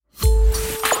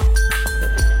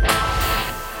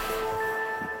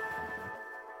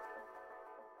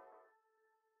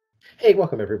Hey,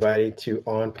 welcome everybody to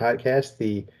OnPodcast,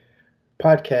 the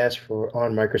podcast for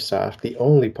On Microsoft, the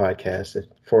only podcast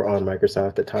for On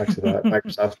Microsoft that talks about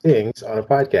Microsoft things on a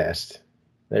podcast.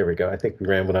 There we go. I think we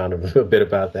rambled on a bit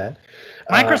about that.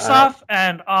 I Microsoft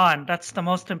and on. That's the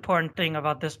most important thing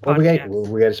about this well, podcast.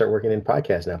 we got to start working in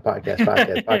podcasts now. Podcast.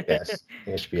 I think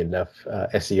it should be enough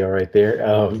SEO right there.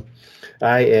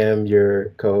 I am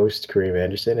your co-host Kareem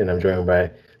Anderson, and I'm joined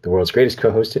by the world's greatest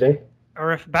co-host today.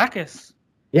 Arif Bacchus.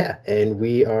 Yeah, and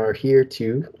we are here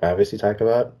to obviously talk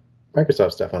about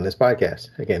Microsoft stuff on this podcast.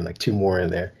 Again, like two more in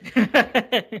there.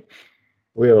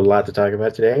 We have a lot to talk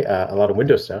about today, a lot of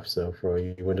Windows stuff. So for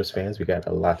you Windows fans, we got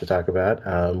a lot to talk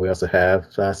about. We also have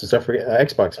some stuff for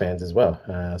Xbox fans as well.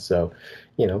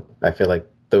 I feel like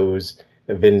those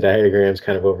Venn diagrams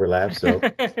kind of overlap. So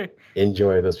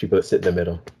enjoy those people that sit in the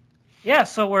middle. Yeah,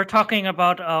 so we're talking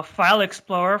about File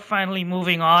Explorer finally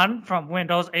moving on from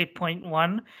Windows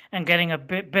 8.1 and getting a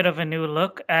bit of a new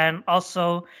look. And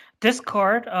also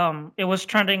Discord, it was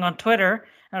trending on Twitter.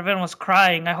 Everyone was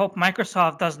crying. I hope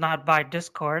Microsoft does not buy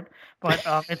Discord, but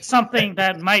it's something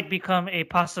that might become a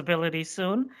possibility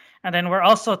soon. And then we're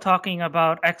also talking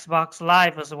about Xbox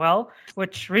Live as well,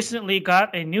 which recently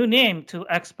got a new name to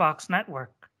Xbox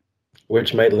Network.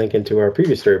 Which might link into our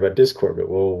previous story about Discord, but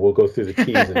we'll go through the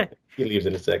T's and tea leaves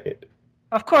in a second.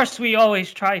 Of course, we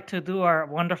always try to do our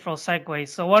wonderful segues,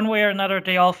 so one way or another,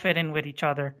 they all fit in with each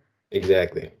other.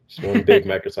 Exactly. Just one big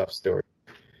Microsoft story.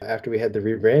 After we had the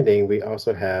rebranding, we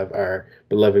also have our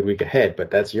beloved week ahead,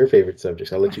 but that's your favorite subject,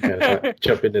 so I'll let you kind of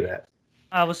jump into that.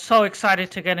 I was so excited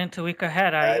to get into week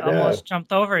ahead. I I know. almost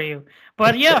jumped over you.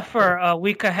 But yeah, for a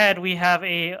week ahead, we have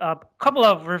a couple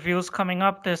of reviews coming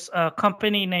up. This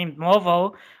company named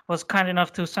Movo was kind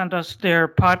enough to send us their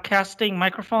podcasting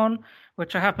microphone,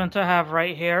 which I happen to have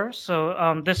right here.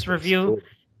 So this review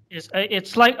Cool.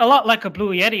 it's like a lot like a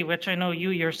Blue Yeti, which I know you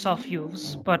yourself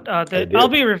use. But I'll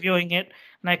be reviewing it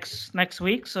next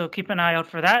week, so keep an eye out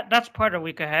for that. That's part of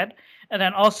week ahead. And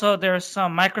then also there's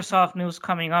some Microsoft news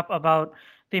coming up about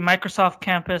the Microsoft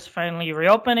campus finally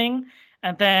reopening.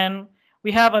 And then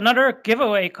we have another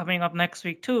giveaway coming up next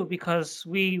week too, because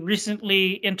we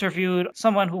recently interviewed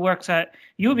someone who works at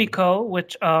Yubico,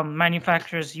 which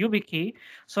manufactures YubiKey.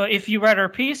 So if you read our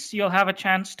piece, you'll have a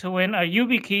chance to win a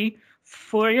YubiKey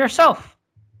for yourself.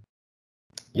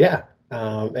 Yeah.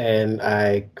 And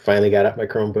I finally got out my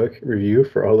Chromebook review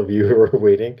for all of you who are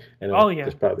waiting. And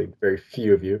there's probably very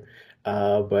few of you.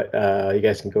 But you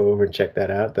guys can go over and check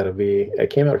that out. It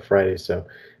came out Friday, so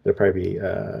it'll probably be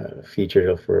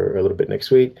featured for a little bit next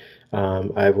week.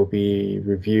 I will be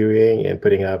reviewing and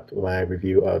putting up my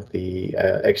review of the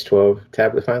X12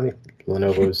 tablet finally.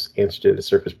 Lenovo's answer to the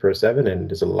Surface Pro 7, and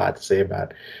there's a lot to say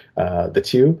about the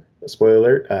two. Spoiler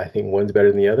alert, I think one's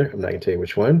better than the other. I'm not going to tell you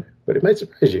which one, but it might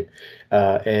surprise you.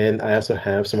 And I also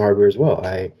have some hardware as well.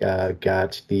 I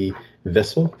got the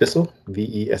Vessel,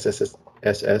 VESSLES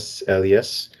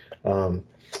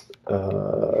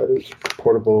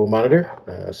portable monitor,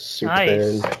 super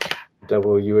thin,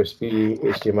 double USB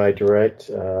HDMI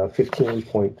direct,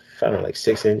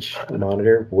 6-inch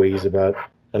monitor, weighs about,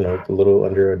 a little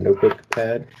under a notebook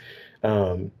pad.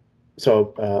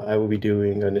 So I will be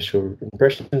doing initial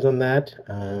impressions on that.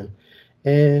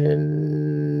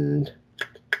 And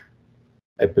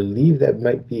I believe that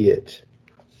might be it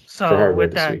for hardware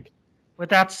this week. With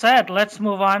that said, let's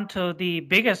move on to the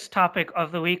biggest topic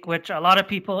of the week, which a lot of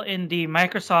people in the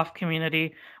Microsoft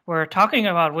community were talking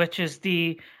about, which is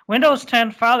the Windows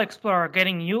 10 File Explorer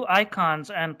getting new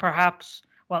icons and perhaps,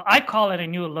 well, I call it a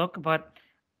new look, but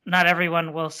not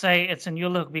everyone will say it's a new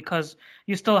look because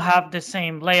you still have the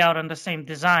same layout and the same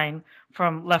design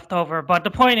from leftover. But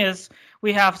the point is,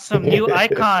 we have some new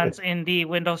icons in the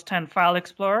Windows 10 File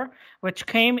Explorer, which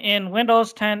came in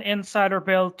Windows 10 Insider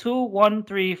Build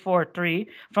 21343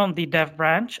 from the dev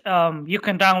branch. You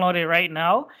can download it right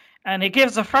now. And it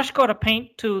gives a fresh coat of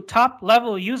paint to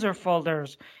top-level user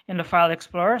folders in the File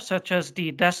Explorer, such as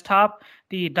the desktop,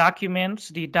 the documents,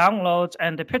 the downloads,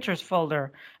 and the pictures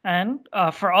folder. And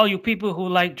for all you people who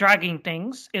like dragging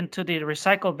things into the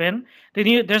recycle bin,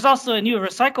 there's also a new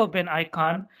recycle bin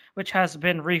icon, which has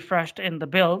been refreshed in the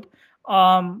build.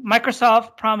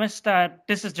 Microsoft promised that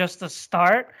this is just the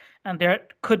start, and there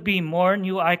could be more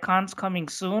new icons coming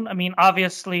soon. I mean,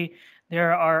 obviously,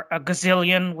 there are a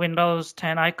gazillion Windows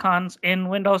 10 icons in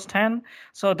Windows 10.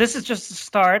 So this is just the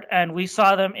start, and we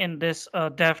saw them in this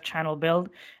dev channel build,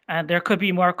 and there could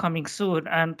be more coming soon.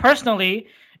 And personally,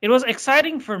 it was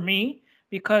exciting for me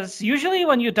because usually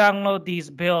when you download these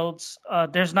builds,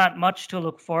 there's not much to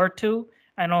look forward to.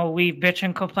 I know we bitch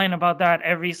and complain about that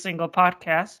every single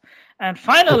podcast. And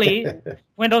finally,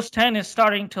 Windows 10 is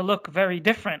starting to look very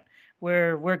different.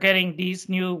 where we're getting these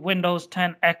new Windows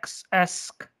 10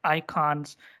 X-esque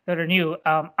icons that are new.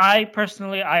 I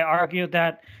personally, I argue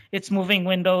that it's moving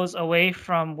Windows away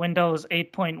from Windows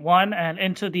 8.1 and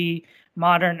into the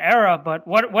modern era. But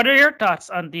what are your thoughts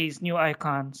on these new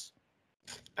icons?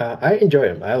 I enjoy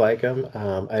them. I like them.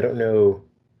 I don't know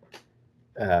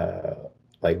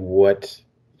like what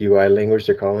UI language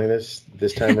they're calling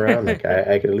this time around. Like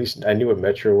I could at least I knew what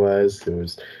Metro was. There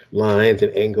was lines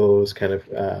and angles, kind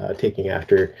of taking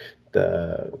after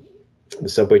the the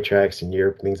subway tracks in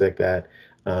Europe, things like that.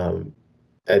 Um,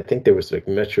 I think there was like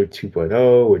Metro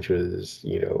 2.0, which was,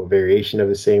 a variation of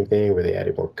the same thing where they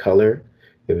added more color.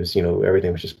 It was,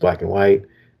 everything was just black and white.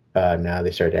 Now then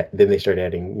they started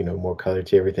adding, more color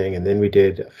to everything. And then we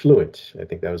did Fluent. I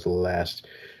think that was the last,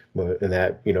 and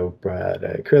that, brought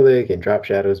acrylic and drop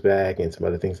shadows back and some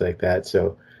other things like that.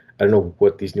 So I don't know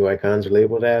what these new icons are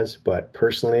labeled as, but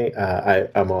personally,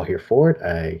 I'm all here for it.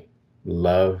 I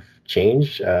love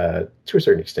change to a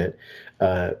certain extent.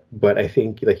 But I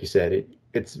think, like you said,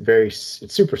 it's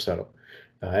super subtle.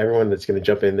 Everyone that's going to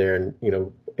jump in there and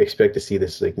expect to see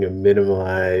this like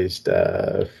minimalized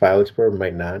file explorer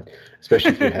might not,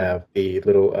 especially if you have a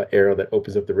little arrow that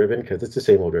opens up the ribbon because it's the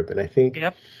same old ribbon. I think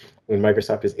when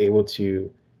Microsoft is able to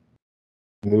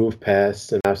move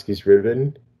past Sanofsky's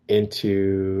ribbon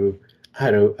into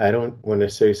I don't want to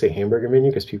necessarily say hamburger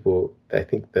menu because I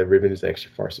think the ribbon is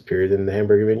actually far superior than the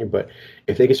hamburger menu. But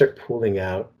if they can start pulling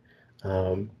out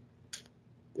um,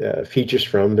 features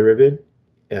from the ribbon,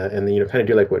 and then kind of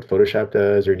do like what Photoshop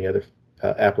does or any other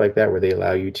app like that, where they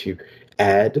allow you to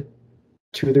add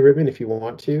to the ribbon if you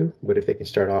want to. But if they can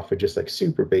start off with just like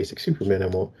super basic, super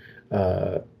minimal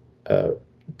uh, uh,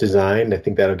 design, I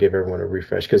think that'll give everyone a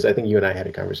refresh. Because I think you and I had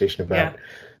a conversation about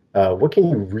what can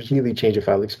you really change a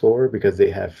file explorer because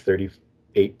they have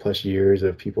 38 plus years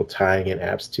of people tying in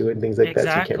apps to it and things like that. So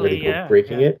you can't really go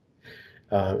breaking it.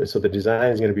 And so the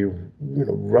design is going to be,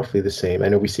 roughly the same. I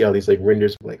know we see all these like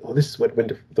renders, like, oh, this is what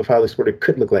the file explorer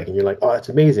could look like, and you're like, oh, that's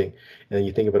amazing. And then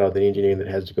you think about all the engineering that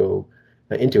has to go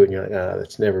into it, and you're like,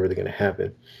 that's never really going to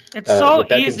happen. It's so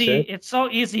easy. It's so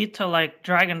easy to like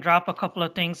drag and drop a couple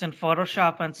of things in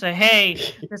Photoshop and say, hey,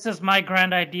 this is my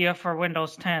grand idea for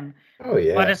Windows 10. Oh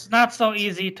yeah. But it's not so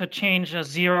easy to change a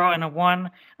 0 and a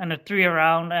 1 and a 3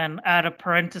 around and add a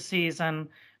parentheses and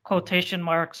quotation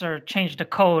marks or change the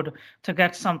code to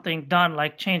get something done,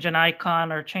 like change an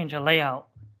icon or change a layout.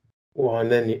 Well,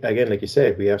 and then again, like you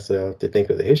said, we have to think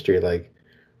of the history, like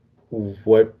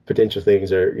what potential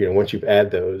things are, once you've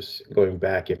add those, going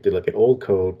back, you have to look at old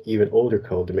code, even older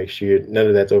code, to make sure none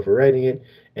of that's overwriting it,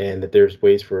 and that there's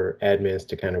ways for admins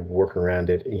to kind of work around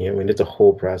it. And it's a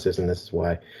whole process, and this is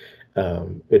why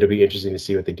it'll be interesting to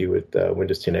see what they do with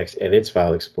Windows 10X and its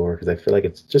File Explorer, because I feel like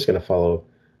it's just going to follow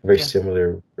a very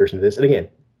similar version of this. And again,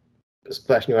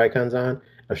 splash new icons on.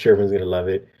 I'm sure everyone's going to love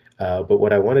it. But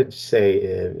what I wanted to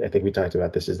say, and I think we talked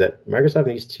about this, is that Microsoft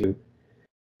needs to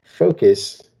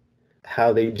focus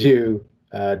how they do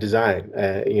design.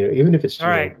 Even if it's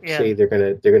say they're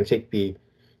gonna take the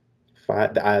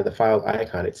file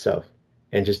icon itself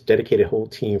and just dedicate a whole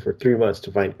team for 3 months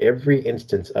to find every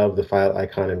instance of the file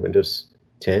icon in Windows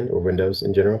 10 or Windows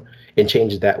in general and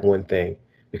change that one thing.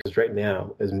 Because right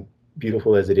now, as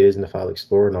beautiful as it is in the File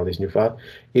Explorer and all these new files,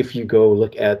 if you go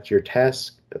look at your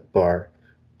task bar,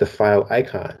 the file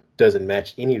icon doesn't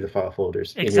match any of the file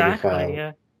folders in your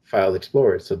File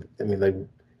Explorer. So I mean, like,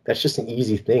 that's just an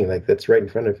easy thing. Like, that's right in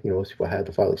front of, most people have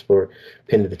the File Explorer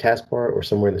pinned to the taskbar or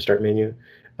somewhere in the start menu.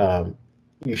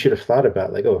 You should have thought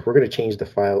about, like, oh, if we're going to change the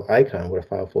file icon, what a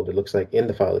file folder looks like in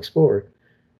the File Explorer,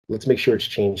 let's make sure it's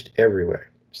changed everywhere.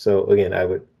 So again,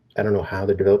 I don't know how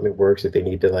the development works, if they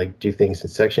need to like do things in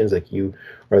sections, like you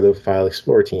are the File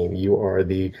Explorer team, you are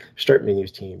the start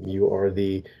menus team, you are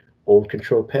the old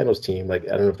control panels team. Like,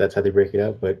 I don't know if that's how they break it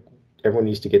up, but everyone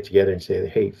needs to get together and say,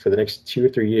 hey, for the next 2 or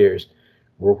 3 years,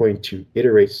 we're going to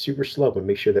iterate super slow and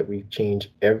make sure that we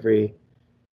change every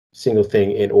single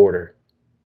thing in order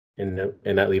and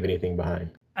not leave anything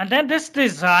behind. And then this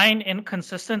design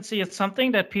inconsistency is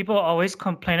something that people always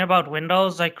complain about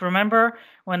Windows. Like, remember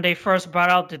when they first brought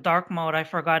out the dark mode? I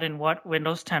forgot in what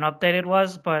Windows 10 update it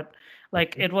was, but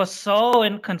like, it was so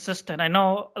inconsistent. I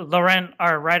know Laurent,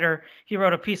 our writer, he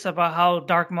wrote a piece about how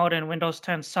dark mode in Windows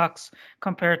 10 sucks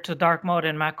compared to dark mode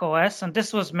in Mac OS. And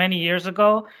this was many years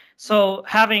ago. So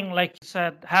having, like you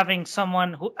said, having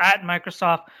someone who at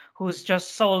Microsoft who's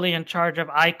just solely in charge of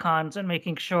icons and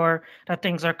making sure that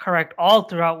things are correct all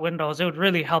throughout Windows, it would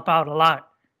really help out a lot.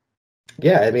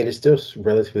 Yeah, I mean, it's still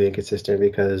relatively inconsistent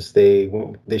because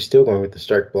they're still going with the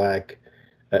stark black,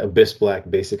 abyss black,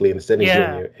 basically in the settings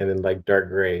menu, and then like dark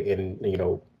gray in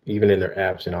even in their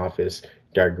apps and Office,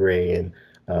 dark gray and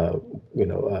uh,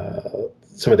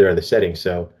 some of their other settings.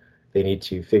 So they need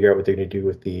to figure out what they're going to do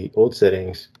with the old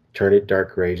settings, turn it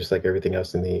dark gray, just like everything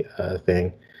else in the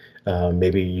thing.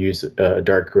 Maybe use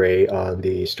dark gray on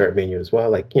the start menu as well.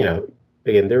 Like,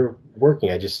 again, they're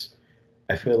working.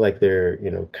 I feel like they're,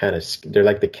 they're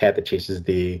like the cat that chases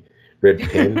the red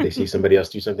pen. They see somebody else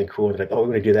do something cool and they're like, oh, we're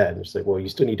going to do that. And it's like, well, you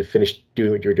still need to finish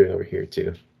doing what you're doing over here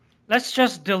too. Let's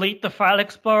just delete the file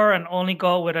explorer and only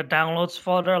go with a downloads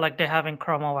folder like they have in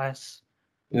Chrome OS.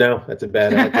 No, that's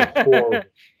a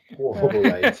horrible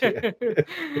idea.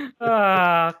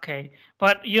 Okay.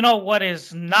 But you know what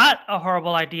is not a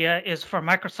horrible idea is for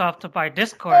Microsoft to buy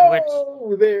Discord,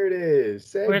 there it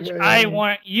is. Which I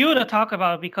want you to talk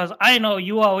about because I know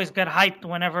you always get hyped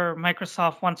whenever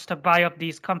Microsoft wants to buy up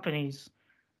these companies.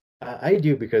 I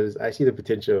do because I see the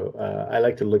potential. I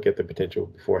like to look at the potential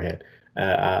beforehand.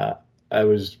 I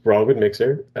was wrong with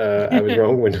Mixer. I was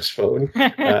wrong with Windows Phone.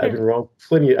 I've been wrong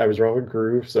plenty. I was wrong with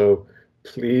Groove. So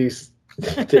please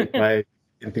take my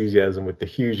enthusiasm with the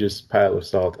hugest pile of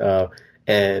salt.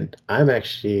 And I'm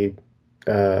actually,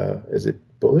 is it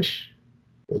bullish?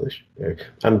 Bullish?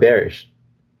 I'm bearish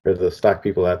for the stock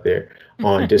people out there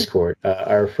on Discord.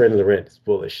 Our friend Laurent is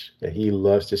bullish. He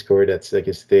loves Discord. That's like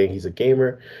his thing. He's a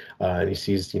gamer, and he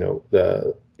sees,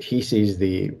 the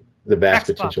vast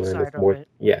Xbox potential in with more.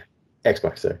 Yeah,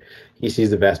 Xbox. Sorry. He sees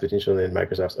the vast potential in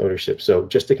Microsoft's ownership. So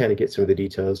just to kind of get some of the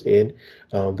details in,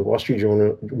 the Wall Street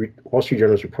Journal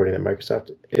is reporting that Microsoft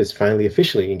is finally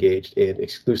officially engaged in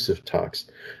exclusive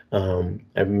talks. I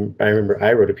remember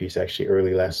I wrote a piece actually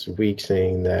early last week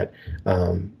saying that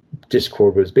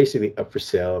Discord was basically up for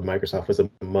sale. Microsoft was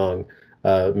among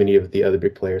many of the other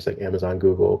big players like Amazon,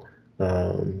 Google.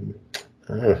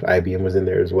 I don't know if IBM was in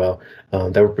there as well.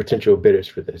 That were potential bidders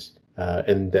for this.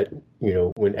 And that,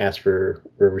 when asked for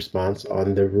a response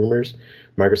on the rumors,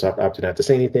 Microsoft opted not to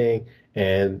say anything.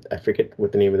 And I forget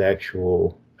what the name of the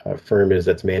actual firm is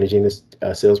that's managing this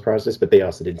sales process, but they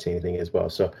also didn't say anything as well.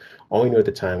 So all we knew at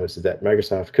the time was that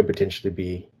Microsoft could potentially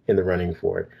be in the running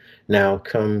for it. Now,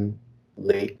 come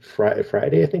late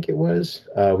Friday, I think it was,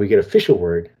 we get official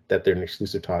word that they're in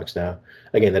exclusive talks now.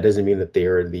 Again, that doesn't mean that they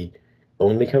are the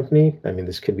only company. I mean,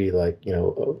 this could be like,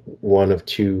 one of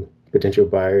two potential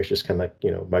buyers, just kind of like,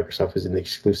 Microsoft is in the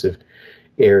exclusive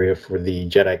area for the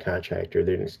Jedi contract, or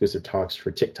they're in exclusive talks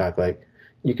for TikTok. Like,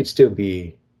 you could still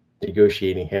be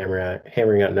negotiating,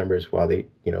 hammering out numbers while they,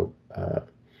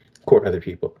 court other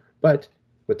people. But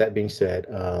with that being said,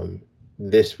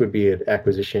 this would be an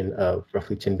acquisition of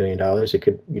roughly $10 billion. It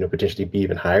could, potentially be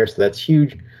even higher. So that's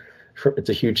huge. It's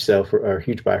a huge sell or a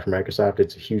huge buy for Microsoft.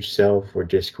 It's a huge sell for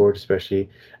Discord, especially.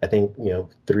 I think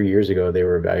 3 years ago they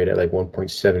were valued at like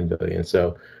 1.7 billion.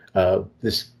 So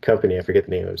this company, I forget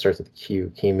the name of it, starts with a Q,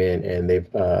 came in and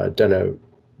they've done a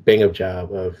bang up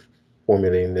job of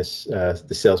formulating this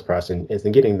the sales process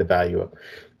and getting the value up.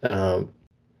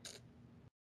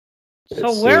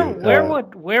 So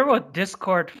where would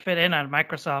Discord fit in at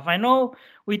Microsoft? I know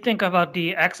we think about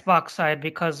the Xbox side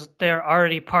because they're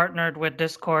already partnered with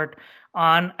Discord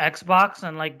on Xbox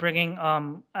and like bringing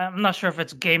I'm not sure if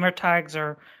it's gamer tags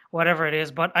or whatever it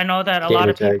is, but I know that a lot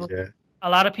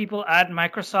of people at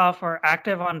Microsoft are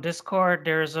active on Discord.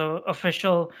 There's a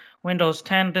official Windows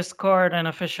 10 Discord and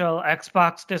official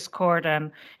Xbox Discord, and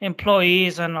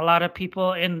employees and a lot of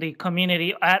people in the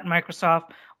community at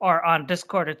Microsoft are on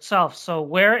Discord itself. So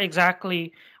where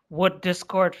exactly would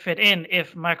Discord fit in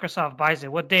if Microsoft buys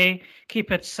it? Would they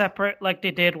keep it separate like they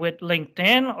did with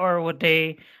LinkedIn, or would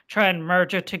they try and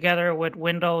merge it together with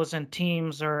Windows and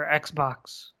Teams or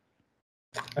Xbox?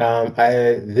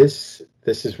 This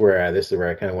is where I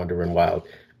kind of want to run wild.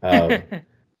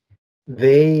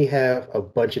 They have a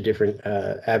bunch of different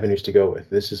avenues to go with.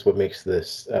 This is what makes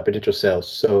this potential sale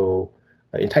so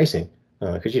enticing.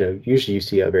 Because usually you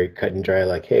see a very cut and dry,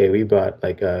 like, hey, we bought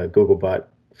Google bought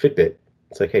Fitbit.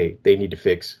 It's like, hey, they need to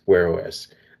fix Wear OS.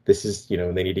 This is, they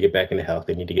need to get back into health.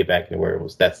 They need to get back into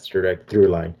wearables. That's the direct through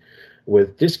line.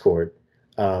 With Discord,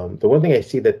 the one thing I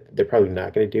see that they're probably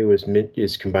not going to do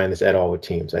is combine this at all with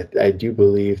Teams. I do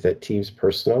believe that Teams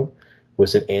Personal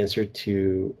was an answer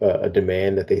to a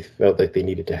demand that they felt like they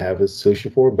needed to have a solution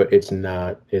for, but it's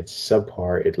not. It's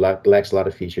subpar. It lacks a lot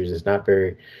of features. It's not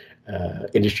very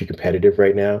industry competitive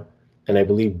right now, and I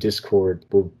believe Discord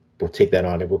will take that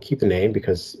on. It will keep the name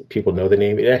because people know the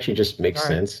name. It actually just makes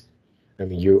sense. I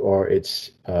mean,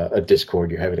 it's a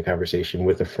Discord. You're having a conversation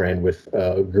with a friend, with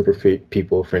a group of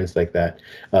people, friends like that.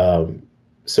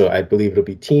 So I believe it'll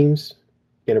be Teams,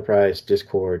 Enterprise,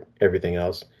 Discord, everything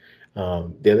else.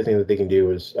 The other thing that they can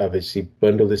do is obviously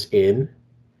bundle this in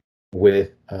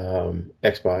with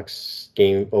Xbox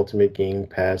Ultimate Game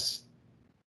Pass,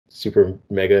 super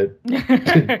mega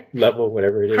level,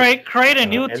 whatever it is. Create a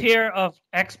new tier of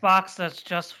Xbox that's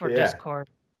just for Discord.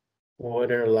 Well,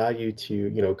 it'll allow you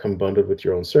to, come bundled with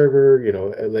your own server,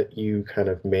 let you kind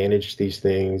of manage these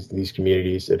things, these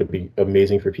communities. It'll be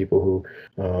amazing for people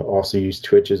who also use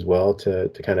Twitch as well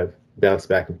to kind of bounce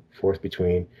back and forth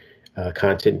between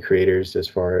content creators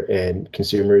and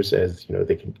consumers as,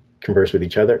 they can converse with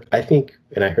each other. I think,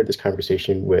 and I heard this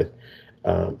conversation with,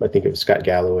 I think it was Scott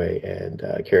Galloway and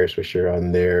Kara Swisher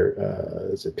on their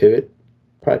Pivot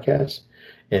podcast.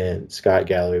 And Scott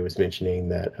Galloway was mentioning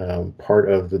that part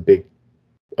of the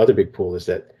other big pool is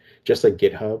that just like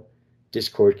GitHub,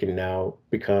 Discord can now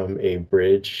become a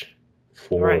bridge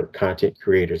for content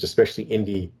creators, especially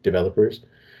indie developers,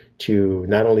 to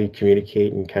not only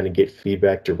communicate and kind of get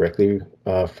feedback directly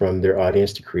from their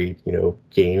audience to create,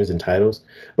 games and titles,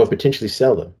 but potentially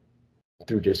sell them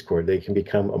through Discord. They can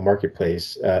become a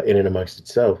marketplace in and amongst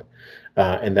itself.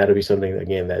 And that'll be something,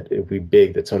 again, that it'll be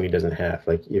big that Sony doesn't have.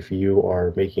 Like if you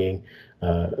are making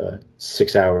a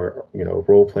 6-hour,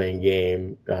 role-playing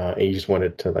game and you just want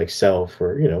it to like sell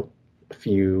for, a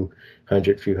few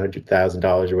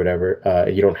 $100,000 or whatever,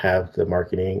 and you don't have the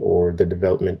marketing or the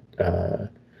development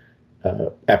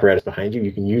apparatus behind you,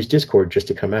 you can use Discord just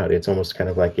to come out. It's almost kind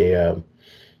of like a,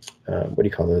 what do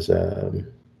you call those?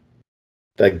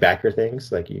 Like backer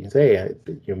things. Like you can say, hey,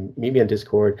 meet me on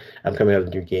Discord. I'm coming out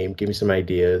with a new game. Give me some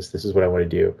ideas. This is what I want to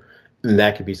do. And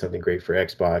that could be something great for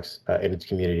Xbox and its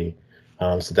community.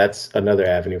 So that's another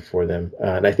avenue for them.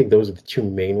 And I think those are the two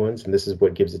main ones, and this is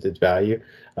what gives it its value.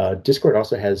 Discord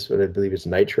also has what I believe is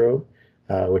Nitro,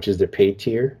 which is their paid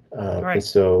tier. And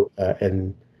so,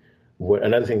 and what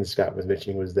another thing that Scott was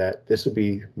mentioning was that this would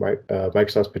be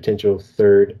Microsoft's potential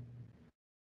third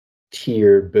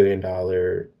tier $1 billion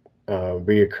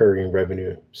reoccurring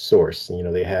revenue source.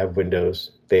 They have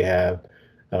Windows, they have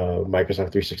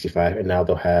Microsoft 365, and now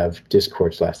they'll have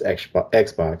Discord /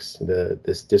 Xbox.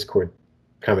 This Discord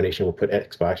combination will put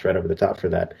Xbox right over the top for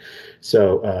that.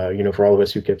 So, for all of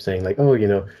us who kept saying like,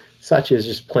 oh, Satya is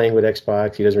just playing with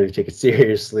Xbox, he doesn't really take it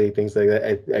seriously, things like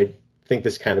that. I think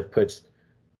this kind of puts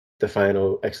the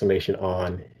final exclamation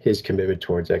on his commitment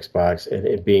towards Xbox and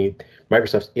it being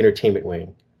Microsoft's entertainment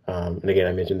wing. And again,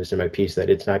 I mentioned this in my piece that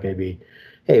it's not going to be,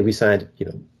 hey, we signed,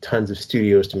 tons of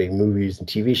studios to make movies and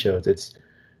TV shows.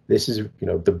 This is,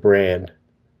 the brand,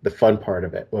 the fun part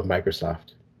of it with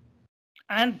Microsoft.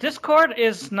 And Discord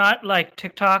is not like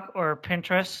TikTok or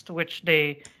Pinterest, which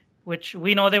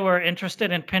we know they were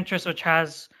interested in Pinterest, which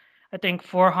has, I think,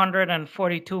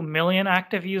 442 million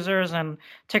active users, and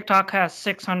TikTok has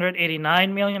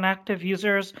 689 million active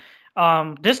users.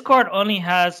 Discord only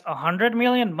has 100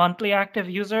 million monthly active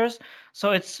users,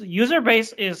 so its user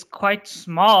base is quite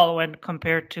small when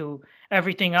compared to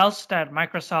everything else that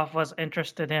Microsoft was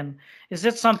interested in. Is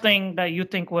it something that you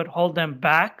think would hold them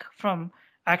back from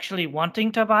actually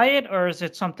wanting to buy it, or is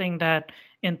it something that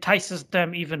entices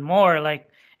them even more? Like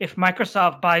if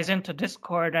Microsoft buys into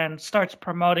Discord and starts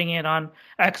promoting it on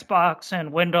Xbox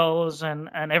and Windows and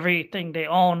everything they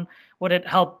own, would it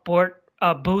help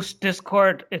boost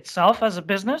Discord itself as a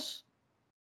business?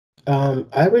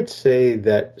 I would say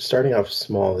that starting off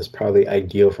small is probably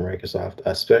ideal for Microsoft,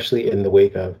 especially in the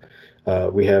wake of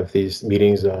we have these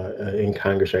meetings in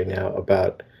Congress right now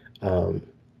about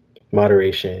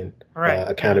moderation,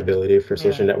 accountability for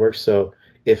social networks. So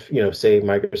if, say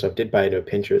Microsoft did buy into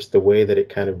Pinterest, the way that it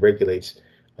kind of regulates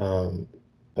content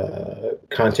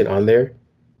on there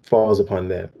falls upon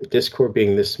them. Discord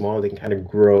being this small, they can kind of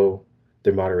grow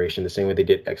their moderation the same way they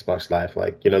did Xbox Live.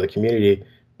 Like, the community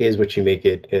is what you make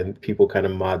it, and people kind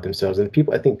of mod themselves. And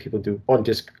I think people do on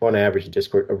average in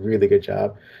Discord a really good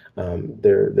job.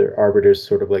 They're arbiters,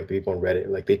 sort of like people on Reddit.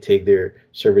 Like they take their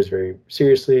servers very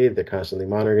seriously. They're constantly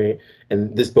monitoring,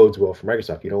 and this bodes well for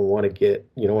Microsoft. You don't want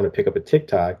to pick up a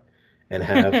TikTok and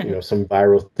have some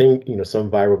viral thing,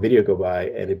 some viral video go by,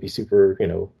 and it'd be super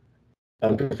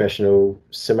unprofessional,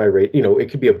 semi-rate. It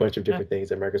could be a bunch of different things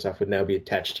that Microsoft would now be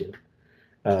attached to.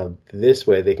 This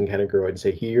way, they can kind of grow it and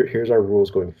say, here's our rules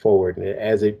going forward. And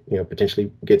as it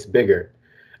potentially gets bigger,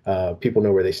 people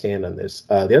know where they stand on this.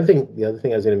 The other thing I was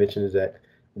going to mention is that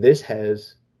this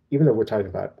has, even though we're talking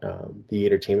about the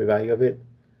entertainment value of it,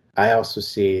 I also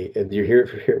see, and you're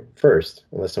here first,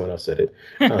 unless someone else said it,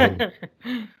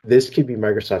 this could be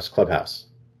Microsoft's Clubhouse.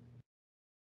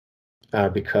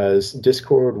 Because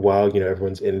Discord, while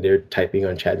everyone's in there typing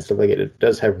on chat and stuff like it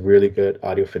does have really good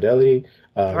audio fidelity,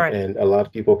 and a lot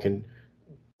of people can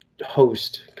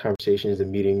host conversations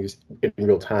and meetings in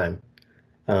real time.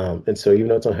 And so even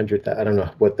though it's 100, I don't know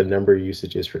what the number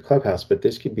usage is for Clubhouse, but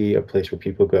this could be a place where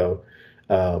people go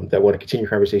that want to continue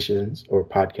conversations or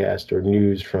podcast or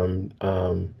news from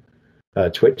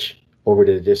Twitch over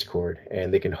to the Discord,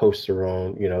 and they can host their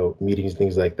own, meetings,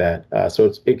 things like that.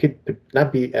 So it could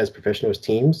not be as professional as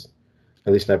Teams,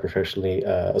 at least not professionally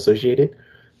associated,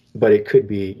 but it could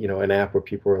be, an app where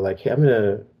people are like, hey, I'm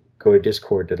gonna go to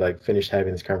Discord to like finish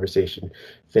having this conversation,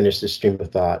 finish this stream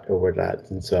of thought or whatnot.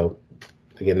 And so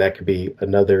again, that could be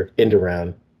another end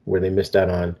around where they missed out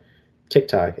on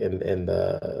TikTok and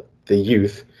the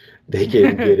youth. They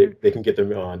can get it. They can get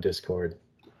them on Discord.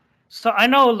 So I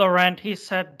know Laurent, he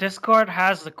said Discord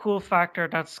has the cool factor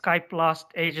that Skype lost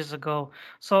ages ago.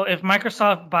 So if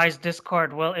Microsoft buys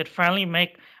Discord, will it finally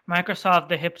make Microsoft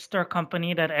the hipster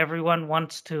company that everyone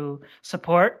wants to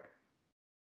support?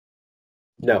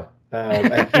 No,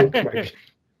 I think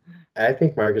I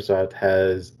think Microsoft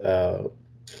has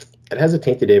it has a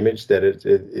tainted image that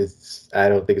it's I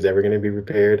don't think is ever going to be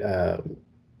repaired.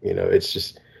 It's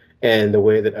just and the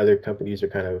way that other companies are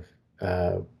kind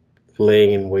of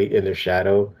laying in wait in their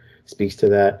shadow speaks to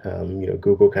that.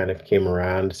 Google kind of came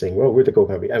around saying, "Well, we're the Go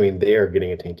company." I mean, they are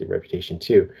getting a tainted reputation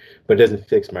too, but it doesn't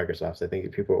fix Microsoft's. I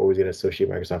think people are always going to associate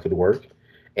Microsoft with work,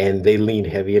 and they lean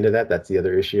heavy into that. That's the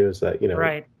other issue is that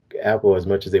right. Apple, as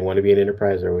much as they want to be an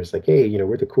enterprise, are always like, "Hey,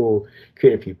 we're the cool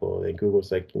creative people," and Google's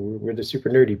like, "We're the super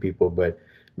nerdy people," but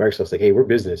Microsoft's like, "Hey, we're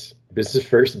business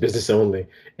first, business only."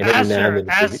 And every now and then,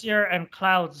 Azure and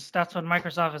clouds. That's what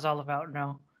Microsoft is all about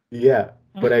now. Yeah,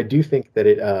 but I do think that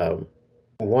it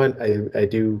one I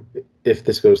do if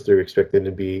this goes through expect them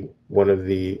to be one of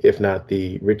the if not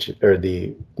the rich or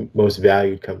the most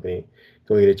valued company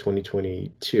going into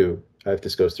 2022 if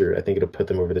this goes through. I think it'll put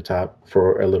them over the top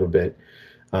for a little bit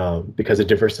because it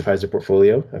diversifies the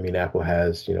portfolio. I mean, Apple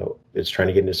has, it's trying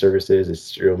to get into services. It's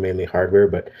still mainly hardware,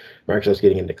 but Microsoft's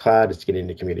getting into cloud. It's getting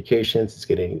into communications.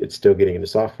 It's still getting into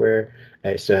software.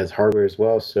 It still has hardware as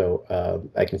well. So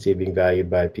I can see it being valued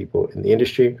by people in the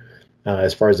industry.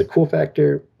 As far as the cool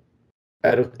factor,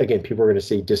 I don't. Again, people are going to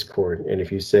say Discord, and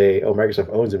if you say, "Oh, Microsoft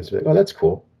owns them," it's like, "Oh, that's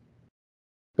cool."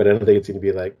 But I don't think it's going to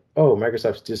be like, "Oh,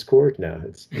 Microsoft's Discord." No,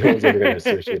 no one's ever going to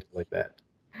associate it like that.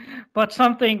 But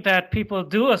something that people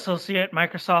do associate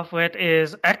Microsoft with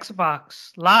is Xbox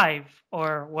Live,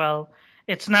 or well,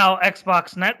 it's now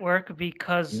Xbox Network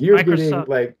because you're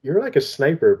like a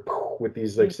sniper with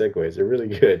these like segues. They're really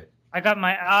good. I got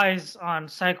my eyes on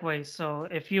segues, so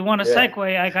if you want a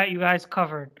segue, I got you guys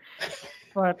covered.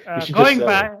 But going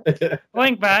back,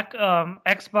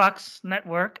 Xbox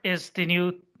Network is the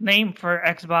new name for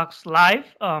Xbox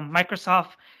Live.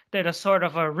 Microsoft did a sort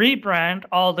of a rebrand,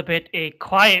 albeit a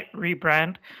quiet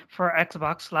rebrand for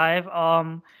Xbox Live.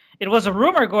 It was a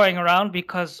rumor going around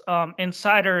because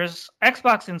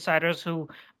Xbox insiders who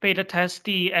beta test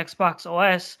the Xbox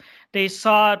OS, they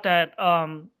saw that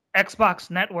Xbox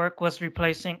Network was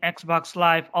replacing Xbox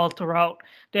Live all throughout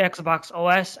the Xbox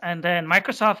OS. And then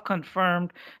Microsoft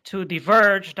confirmed to The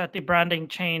Verge that the branding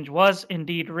change was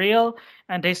indeed real.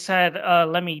 And they said,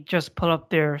 let me just pull up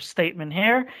their statement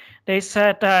here. They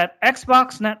said that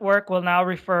Xbox Network will now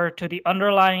refer to the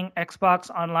underlying Xbox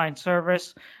Online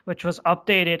service, which was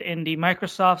updated in the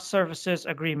Microsoft Services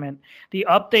Agreement. The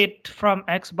update from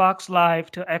Xbox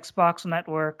Live to Xbox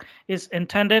Network is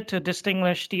intended to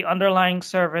distinguish the underlying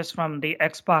service from the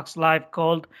Xbox Live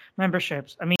Gold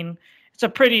memberships. I mean, it's a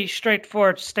pretty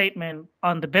straightforward statement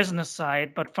on the business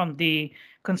side, but from the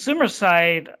consumer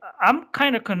side, I'm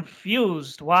kind of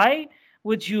confused. Why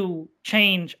would you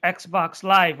change Xbox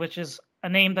Live, which is a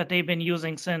name that they've been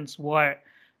using since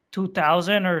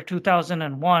 2000 or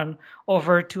 2001,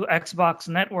 over to Xbox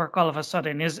Network all of a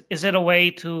sudden? Is it a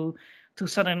way to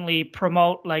suddenly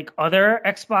promote like other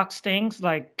Xbox things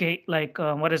like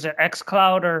what is it,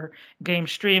 xCloud or game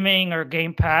streaming or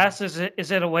Game Pass? Is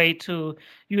it a way to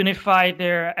unify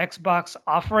their Xbox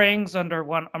offerings under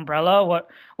one umbrella?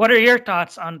 What are your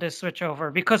thoughts on this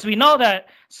switchover? Because we know that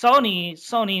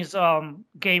Sony's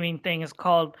gaming thing is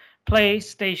called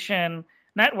PlayStation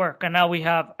Network, and now we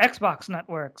have Xbox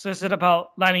Network. So is it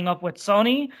about lining up with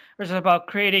Sony, or is it about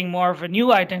creating more of a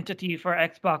new identity for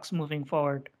Xbox moving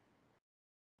forward?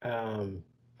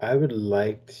 I would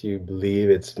like to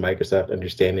believe it's Microsoft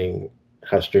understanding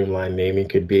how streamlined naming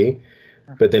could be.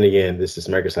 But then again, this is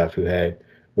Microsoft who had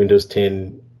Windows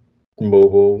 10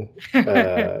 mobile,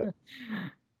 like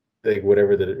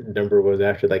whatever the number was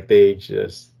after, like they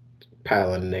just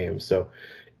pile on names. So,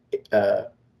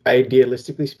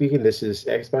 idealistically speaking, this is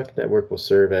Xbox Network will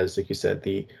serve as, like you said,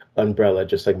 the umbrella,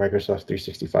 just like Microsoft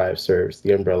 365 serves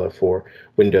the umbrella for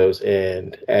Windows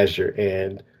and Azure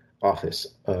and Office.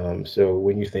 So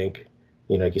when you think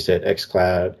like you said,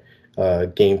 xCloud,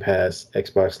 Game Pass,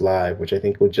 Xbox Live, which I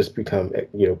think will just become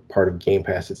part of Game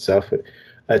Pass itself.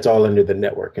 It's all under the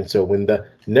network, and so when the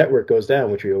network goes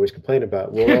down, which we always complain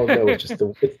about, we'll all know it's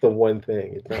the one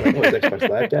thing. It's not like, oh, is Xbox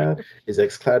Live down? Is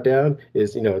xCloud down?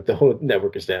 Is the whole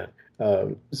network is down.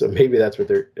 So maybe that's what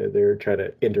they're trying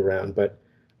to end around. But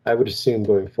I would assume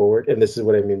going forward, and this is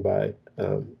what I mean by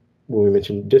when we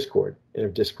mentioned Discord, and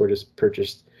if Discord is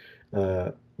purchased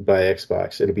by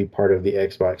Xbox, it'll be part of the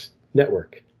Xbox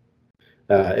network.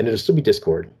 And it'll still be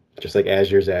Discord, just like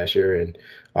Azure is Azure and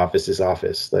Office is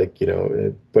Office. But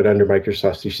under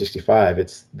Microsoft 365,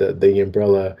 it's the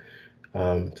umbrella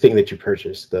thing that you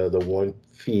purchase, the one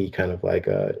fee, kind of like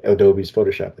Adobe's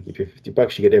Photoshop. Like, if you pay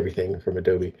 $50, you get everything from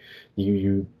Adobe.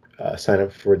 You sign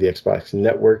up for the Xbox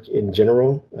network in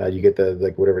general. You get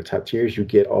the whatever top tiers. You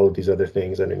get all of these other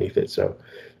things underneath it. So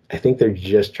I think they're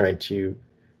just trying to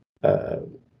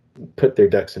put their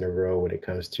ducks in a row when it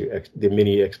comes to the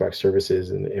mini Xbox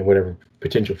services and whatever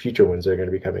potential future ones are going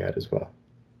to be coming out as well.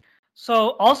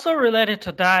 So also related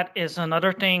to that is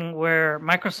another thing where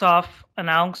Microsoft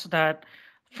announced that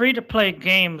free-to-play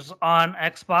games on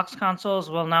Xbox consoles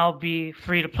will now be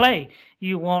free-to-play.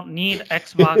 You won't need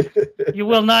Xbox. You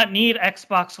will not need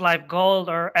Xbox Live Gold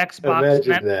or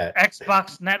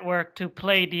Xbox Network to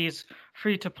play these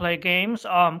free-to-play games.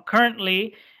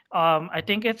 Currently, I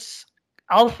think it's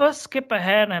Alpha Skip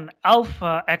Ahead and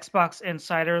Alpha Xbox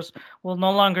Insiders will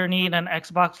no longer need an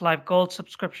Xbox Live Gold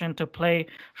subscription to play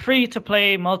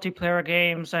free-to-play multiplayer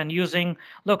games and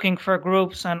looking for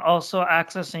groups and also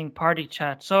accessing party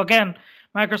chat. So again,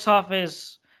 Microsoft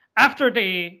is, after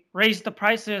they raised the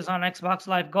prices on Xbox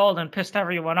Live Gold and pissed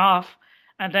everyone off,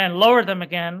 and then lowered them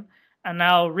again, and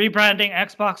now rebranding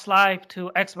Xbox Live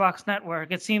to Xbox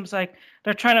Network, it seems like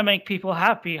they're trying to make people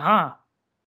happy, huh?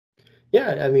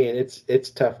 Yeah, I mean, it's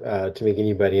tough to make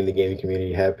anybody in the gaming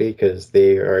community happy because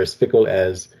they are as fickle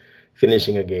as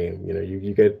finishing a game.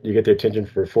 You get their attention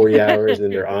for 40 hours and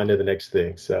then they're on to the next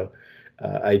thing. So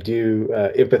I do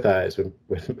empathize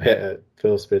with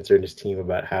Phil Spencer and his team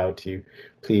about how to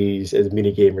please as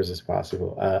many gamers as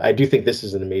possible. I do think this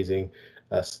is an amazing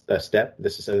step.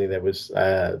 This is something that was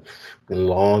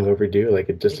long overdue. Like,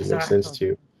 it just didn't make sense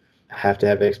to have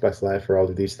Xbox Live for all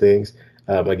of these things.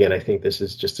 Again, I think this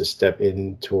is just a step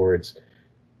in towards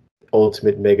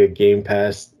Ultimate Mega Game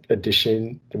Pass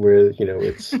edition, where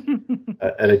it's an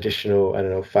additional, I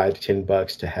don't know, $5 to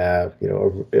 $10 to have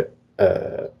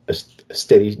a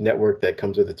steady network that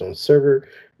comes with its own server,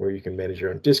 where you can manage your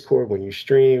own Discord when you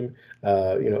stream.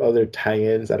 Other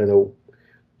tie-ins. I don't know.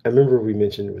 I remember we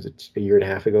mentioned, was it a year and a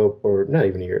half ago, or not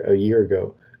even a year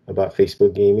ago, about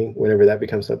Facebook gaming. Whenever that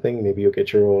becomes something, maybe you'll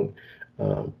get your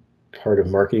own part of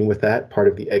marketing with that, part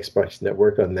of the Xbox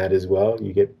network on that as well.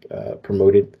 You get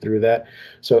promoted through that.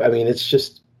 So, I mean, it's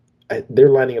just, they're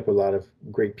lining up a lot of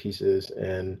great pieces,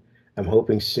 and I'm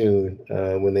hoping soon,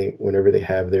 whenever they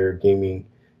have their gaming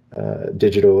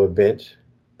digital event,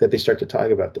 that they start to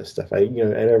talk about this stuff. And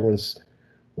everyone's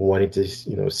wanting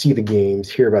to, see the games,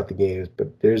 hear about the games,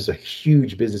 but there's a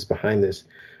huge business behind this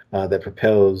that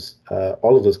propels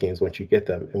all of those games once you get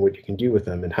them, and what you can do with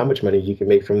them, and how much money you can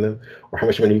make from them, or how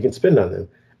much money you can spend on them.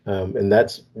 And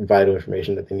that's vital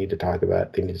information that they need to talk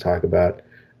about. They need to talk about,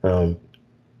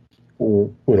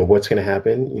 what's going to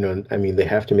happen. I mean, they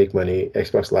have to make money.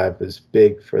 Xbox Live is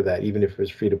big for that, even if it was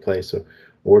free to play. So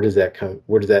where does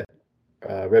that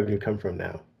revenue come from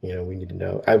now? We need to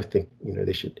know. I would think,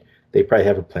 they probably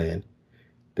have a plan.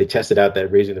 They tested out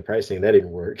that raising the pricing, that didn't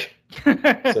work.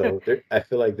 So I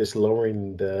feel like this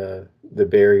lowering the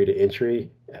barrier to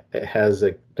entry, it has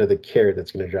another carrot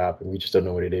that's going to drop, and we just don't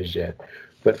know what it is yet.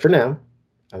 But for now,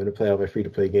 I'm going to play all my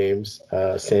free-to-play games,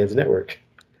 sans network.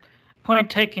 Point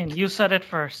taken. You said it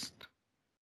first.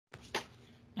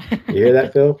 You hear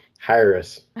that, Phil? Hire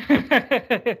us.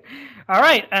 All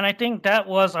right, and I think that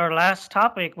was our last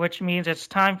topic, which means it's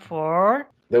time for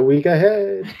the week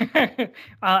ahead.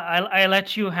 I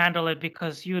let you handle it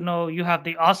because you have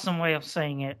the awesome way of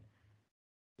saying it.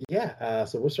 Yeah,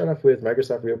 so we'll start off with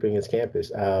Microsoft reopening its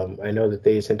campus. I know that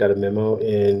they sent out a memo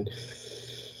in,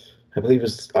 I believe it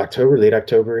was late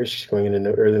October-ish, going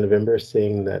into early November,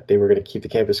 saying that they were going to keep the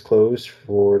campus closed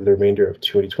for the remainder of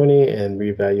 2020 and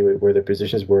reevaluate where their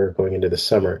positions were going into the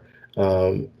summer.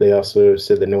 They also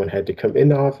said that no one had to come in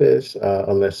the office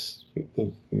unless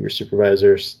your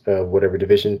supervisors, whatever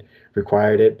division,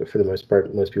 required it. But for the most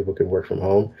part, most people can work from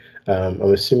home. I'm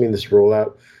assuming this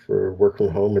rollout for work from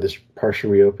home, or this partial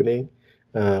reopening,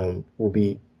 will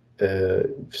be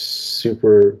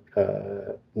super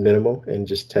minimal, and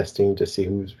just testing to see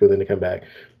who's willing to come back,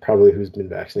 probably who's been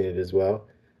vaccinated as well.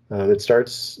 It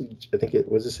starts, I think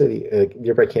it was a city.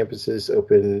 Nearby campuses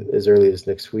open as early as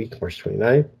next week, March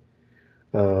 29th.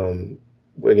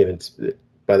 Again,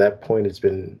 by that point, it's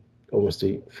been almost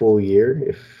a full year,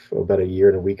 if about a year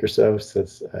and a week or so,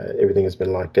 since everything has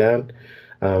been locked down.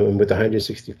 And with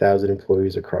 160,000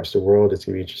 employees across the world, it's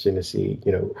going to be interesting to see,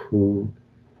 who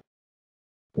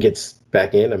gets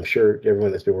back in. I'm sure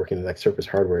everyone that's been working in like Surface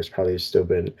Hardware has probably still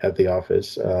been at the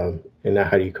office. And now,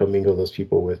 how do you commingle those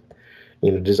people with,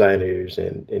 designers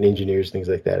and engineers, things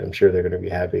like that? I'm sure they're going to be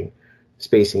having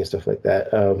spacing and stuff like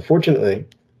that. Fortunately,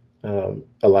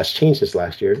 a lot's changed this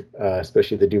last year,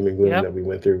 especially the doom and gloom that we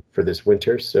went through for this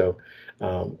winter. So,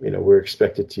 we're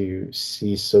expected to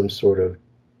see some sort of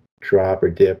drop or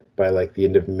dip by like the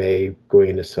end of May going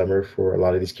into summer for a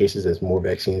lot of these cases as more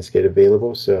vaccines get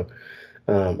available. So,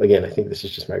 again, I think this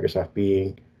is just Microsoft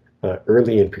being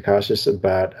early and precautious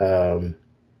about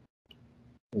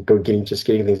getting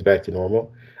things back to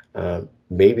normal.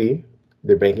 Maybe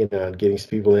they're banking on getting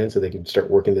some people in so they can start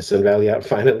working the Sun Valley out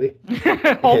finally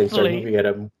and start moving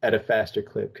at a faster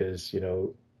clip, because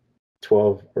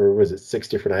 12 or was it 6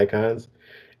 different icons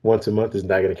once a month is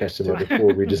not going to catch them up with the full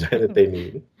redesign that they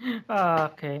need.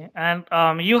 Okay, and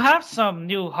you have some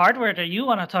new hardware that you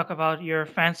want to talk about, your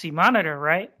fancy monitor,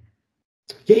 right?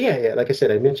 Yeah. Like I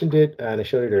said, I mentioned it and I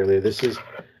showed it earlier. This is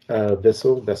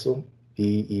Vessel, VESSLES.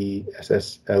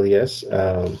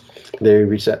 They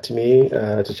reached out to me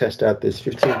to test out this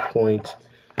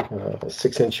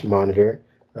 15.6-inch monitor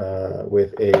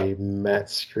with a matte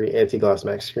screen, anti-gloss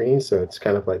matte screen. So it's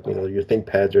kind of like your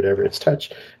ThinkPads or whatever. It's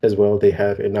touch as well. They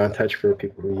have a non-touch for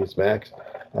people who use Macs.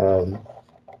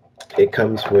 It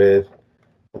comes with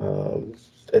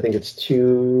I think it's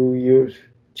two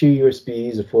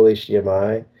USBs, a full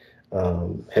HDMI,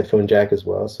 headphone jack as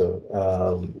well. So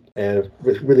and a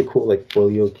really cool like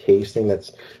folio casing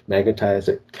that's magnetized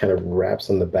that kind of wraps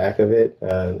on the back of it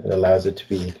and allows it to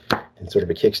be in sort of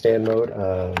a kickstand mode.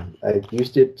 I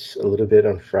used it a little bit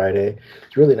on Friday.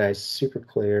 It's really nice, super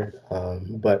clear.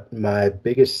 But my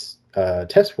biggest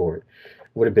test for it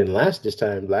would have been this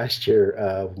time last year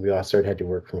when we all had to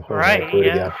work from home. Right, I go to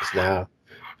the office now.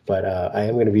 But I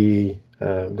am going to be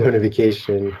going to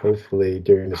vacation, hopefully,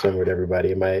 during the summer with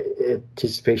everybody. And my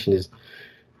anticipation is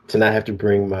to not have to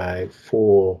bring my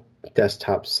full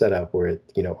desktop setup where,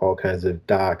 all kinds of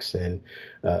docks and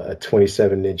a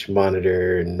 27-inch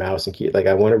monitor and mouse and key. Like,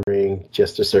 I want to bring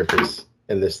just a Surface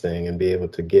in this thing and be able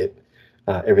to get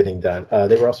everything done.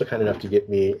 They were also kind enough to get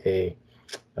me a,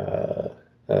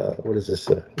 what is this?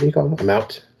 What do you call them? A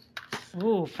mount.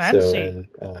 Ooh, fancy.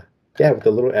 So, yeah, with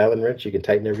the little Allen wrench, you can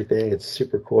tighten everything. It's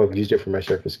super cool. I've used it for my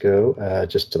Surface Go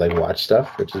just to like watch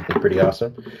stuff, which has been pretty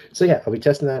awesome. So yeah, I'll be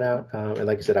testing that out. And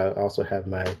like I said, I'll also have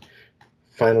my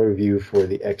final review for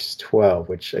the X12,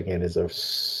 which again is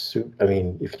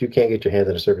if you can't get your hands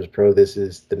on a Surface Pro, this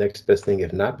is the next best thing,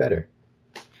 if not better.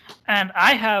 And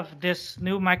I have this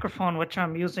new microphone, which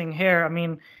I'm using here. I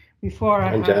mean, before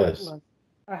I'm jealous.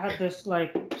 I had this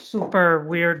like super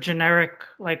weird generic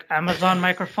like Amazon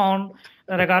microphone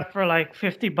that I got for like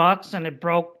 $50 and it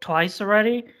broke twice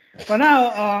already. But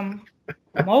now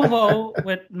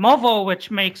Movo,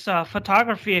 which makes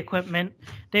photography equipment,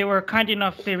 they were kind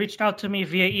enough. They reached out to me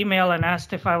via email and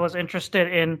asked if I was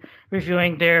interested in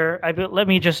reviewing let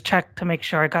me just check to make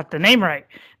sure I got the name right.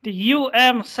 The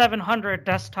UM700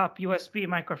 desktop USB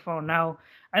microphone. Now,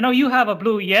 I know you have a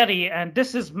Blue Yeti, and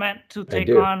this is meant to take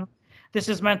on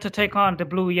the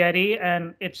Blue Yeti,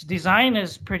 and its design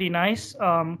is pretty nice.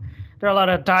 There are a lot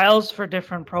of dials for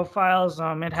different profiles.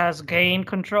 It has gain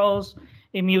controls,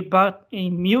 a mute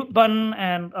button,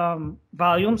 and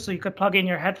volume, so you could plug in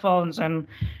your headphones and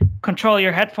control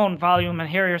your headphone volume and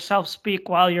hear yourself speak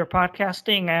while you're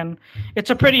podcasting. And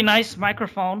it's a pretty nice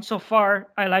microphone. So far,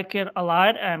 I like it a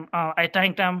lot, and I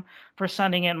thank them for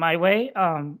sending it my way.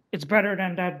 It's better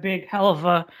than that big hell of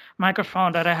a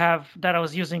microphone that I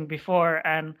was using before,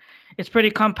 and it's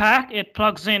pretty compact. It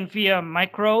plugs in via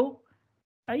micro.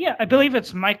 I believe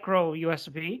it's micro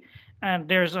USB, and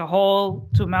there's a hole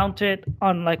to mount it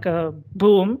on like a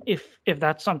boom if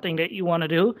that's something that you want to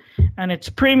do. And it's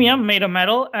premium, made of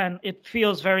metal, and it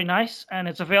feels very nice, and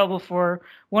it's available for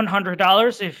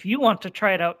 $100 if you want to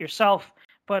try it out yourself.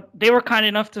 But they were kind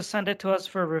enough to send it to us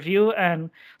for review, and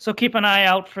so keep an eye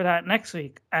out for that next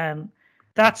week. And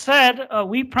that said,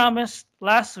 we promised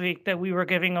last week that we were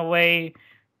giving away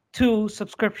 2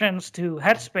 subscriptions to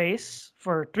Headspace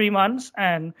for 3 months,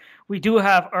 and we do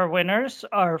have our winners.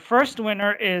 Our first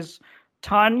winner is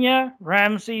Tanya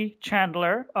Ramsey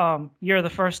Chandler. You're the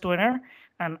first winner,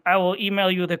 and I will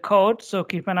email you the code. So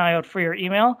keep an eye out for your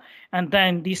email. And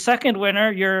then the second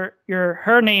winner,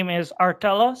 her name is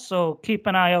Artella. So keep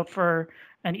an eye out for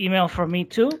an email from me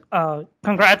too.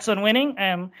 Congrats on winning,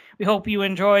 and we hope you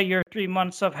enjoy your 3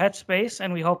 months of Headspace,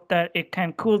 and we hope that it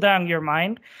can cool down your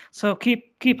mind. So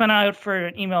keep an eye out for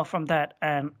an email from that.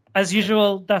 And as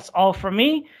usual, that's all from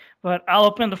me. But I'll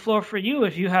open the floor for you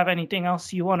if you have anything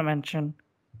else you want to mention.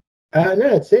 No,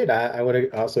 that's it. I want to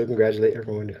also congratulate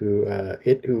everyone who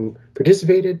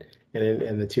participated,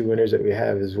 and the 2 winners that we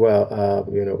have as well.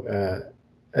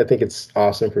 I think it's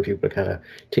awesome for people to kind of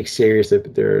take serious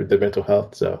their mental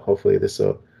health. So hopefully this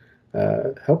will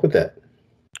help with that.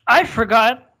 I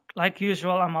forgot, like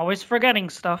usual, I'm always forgetting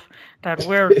stuff, that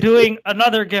we're doing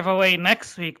another giveaway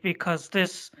next week because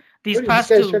these past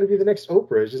you guys trying to be the next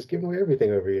Oprah, just giving away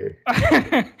everything over here.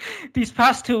 These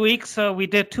past 2 weeks, we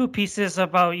did 2 pieces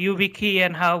about YubiKey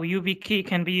and how YubiKey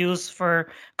can be used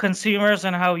for consumers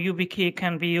and how YubiKey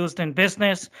can be used in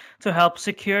business to help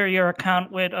secure your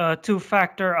account with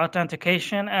 2-factor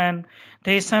authentication. And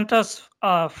they sent us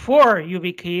 4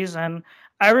 YubiKeys, and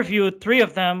I reviewed 3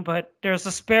 of them, but there's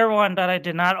a spare one that I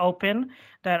did not open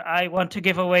that I want to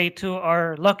give away to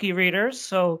our lucky readers.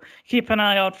 So keep an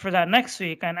eye out for that next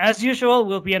week. And as usual,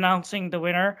 we'll be announcing the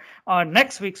winner on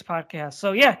next week's podcast.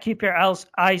 So yeah, keep your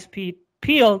eyes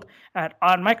peeled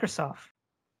on Microsoft.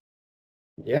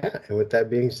 Yeah, and with that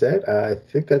being said, I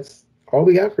think that's all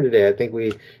we got for today. I think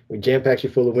we jam-packed you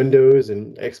full of Windows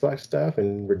and Xbox stuff,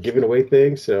 and we're giving away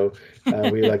things. So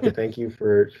we'd like to thank you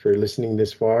for listening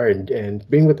this far and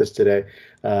being with us today.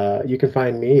 You can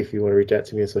find me if you want to reach out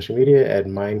to me on social media at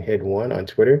Mindhead1 on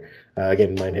Twitter.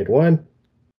 Again, Mindhead1.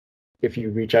 If you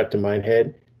reach out to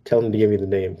Mindhead, tell them to give me the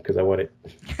name because I want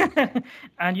it.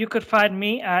 And you could find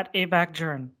me at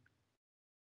ABACJourn.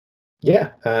 Yeah,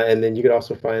 and then you could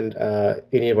also find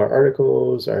any of our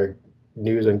articles, our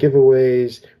news on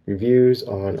giveaways, reviews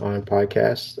on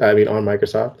podcast. On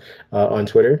Microsoft, on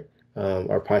Twitter.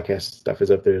 Our podcast stuff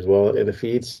is up there as well in the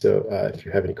feeds. So if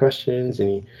you have any questions,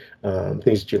 any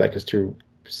things that you'd like us to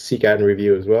seek out and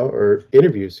review as well, or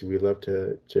interviews, we'd love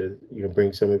to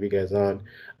bring some of you guys on.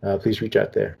 Please reach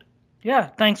out there. Yeah,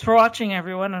 thanks for watching,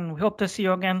 everyone, and we hope to see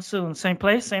you again soon. Same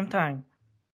place, same time.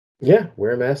 Yeah,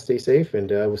 wear a mask, stay safe,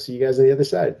 and we'll see you guys on the other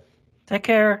side. Take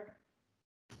care.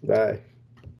 Bye.